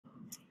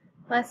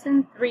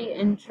Lesson 3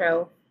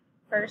 Intro.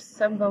 First,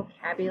 some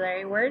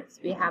vocabulary words.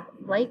 We have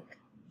like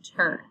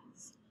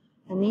terms.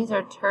 And these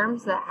are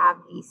terms that have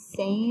the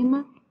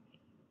same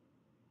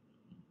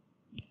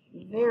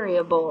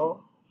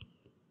variable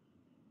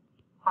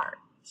part.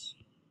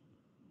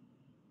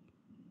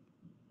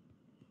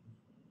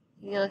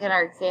 If you look at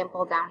our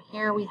example down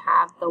here, we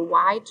have the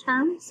y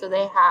term. So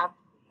they have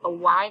a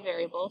y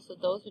variable. So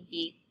those would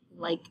be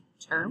like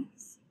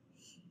terms.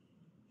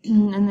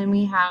 And then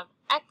we have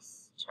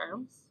x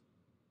terms,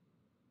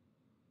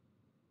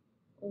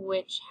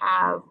 which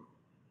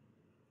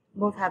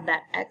both have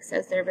that x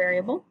as their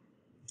variable.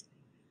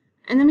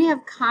 And then we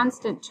have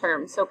constant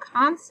terms. So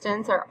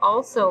constants are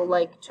also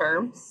like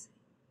terms,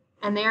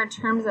 and they are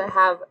terms that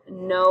have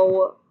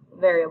no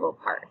variable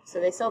part.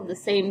 So they still have the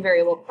same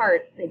variable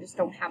part, they just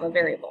don't have a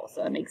variable.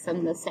 So it makes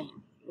them the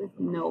same with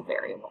no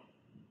variable.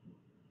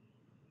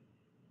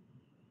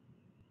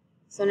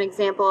 So an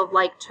example of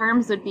like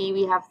terms would be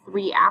we have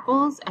 3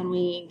 apples and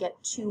we get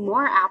 2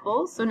 more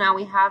apples. So now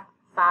we have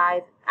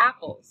 5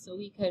 apples. So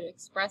we could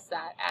express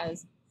that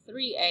as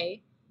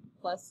 3a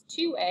plus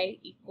 2a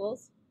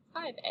equals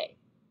 5a.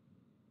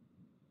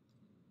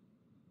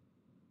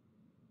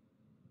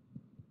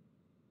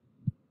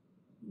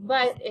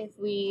 But if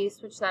we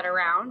switch that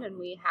around and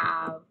we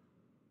have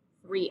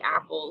 3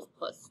 apples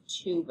plus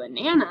 2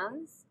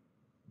 bananas,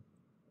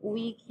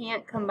 we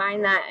can't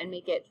combine that and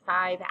make it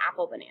 5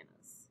 apple bananas.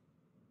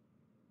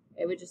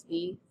 It would just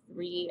be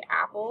 3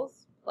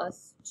 apples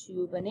plus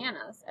 2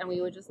 bananas, and we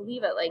would just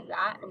leave it like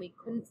that, and we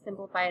couldn't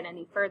simplify it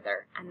any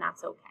further, and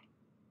that's okay.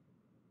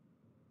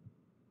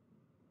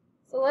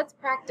 So let's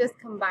practice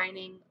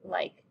combining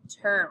like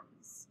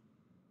terms.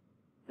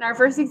 In our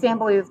first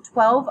example, we have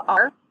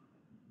 12r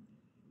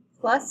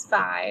plus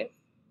 5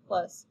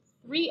 plus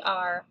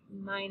 3r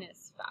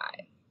minus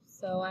 5.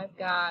 So I've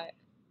got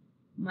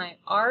my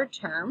r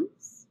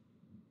terms.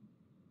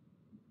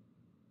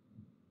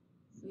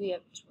 So we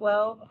have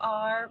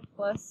 12r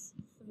plus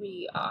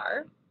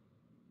 3r.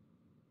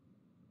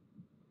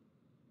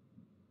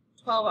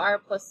 12r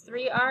plus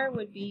 3r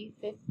would be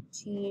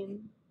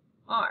 15r.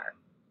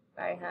 If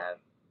I have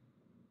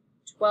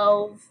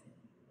 12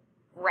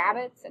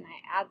 rabbits and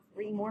I add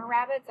 3 more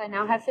rabbits, I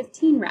now have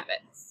 15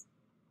 rabbits.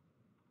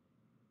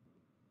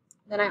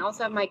 Then I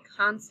also have my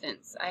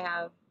constants. I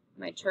have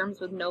my terms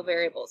with no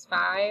variables,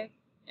 5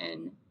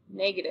 and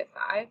negative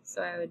 5.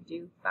 So I would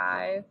do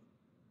 5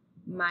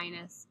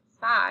 minus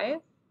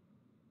 5.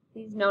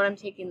 Please note I'm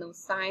taking those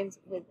signs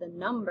with the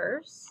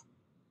numbers.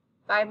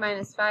 5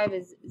 minus 5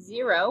 is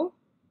 0.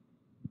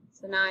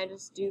 So now I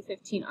just do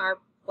 15r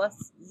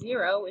plus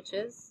 0, which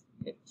is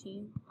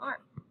 15r.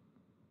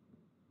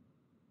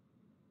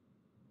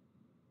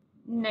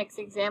 Next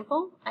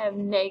example, I have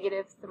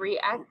negative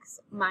 3x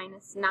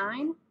minus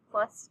 9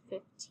 plus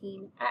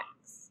 15x.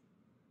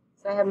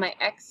 So I have my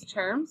x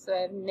term, so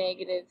I have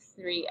negative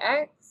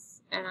 3x,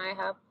 and I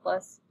have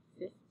plus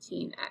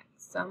 15x.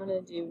 So I'm going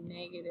to do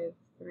negative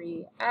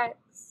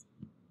 3x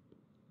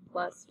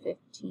plus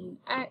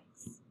 15x.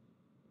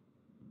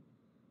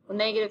 Well,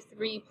 negative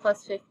 3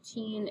 plus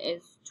 15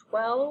 is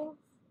 12,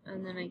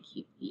 and then I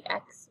keep the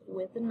x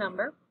with the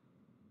number.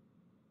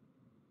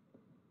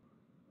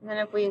 And then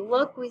if we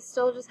look, we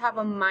still just have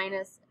a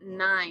minus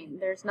 9.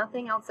 There's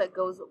nothing else that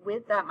goes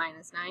with that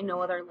minus 9,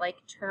 no other like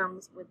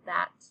terms with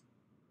that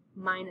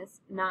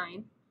minus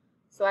 9.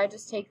 So I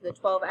just take the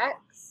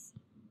 12x,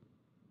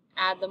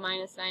 add the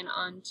minus 9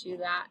 onto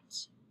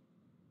that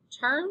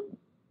term,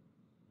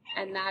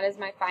 and that is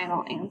my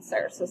final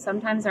answer. So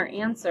sometimes our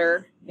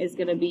answer is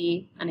going to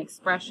be an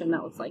expression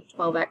that looks like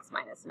 12x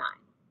minus 9.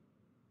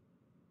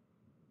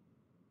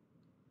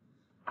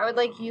 I would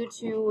like you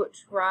to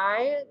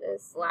try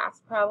this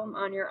last problem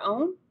on your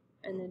own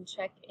and then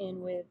check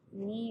in with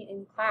me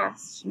in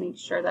class to make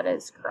sure that it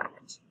is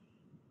correct.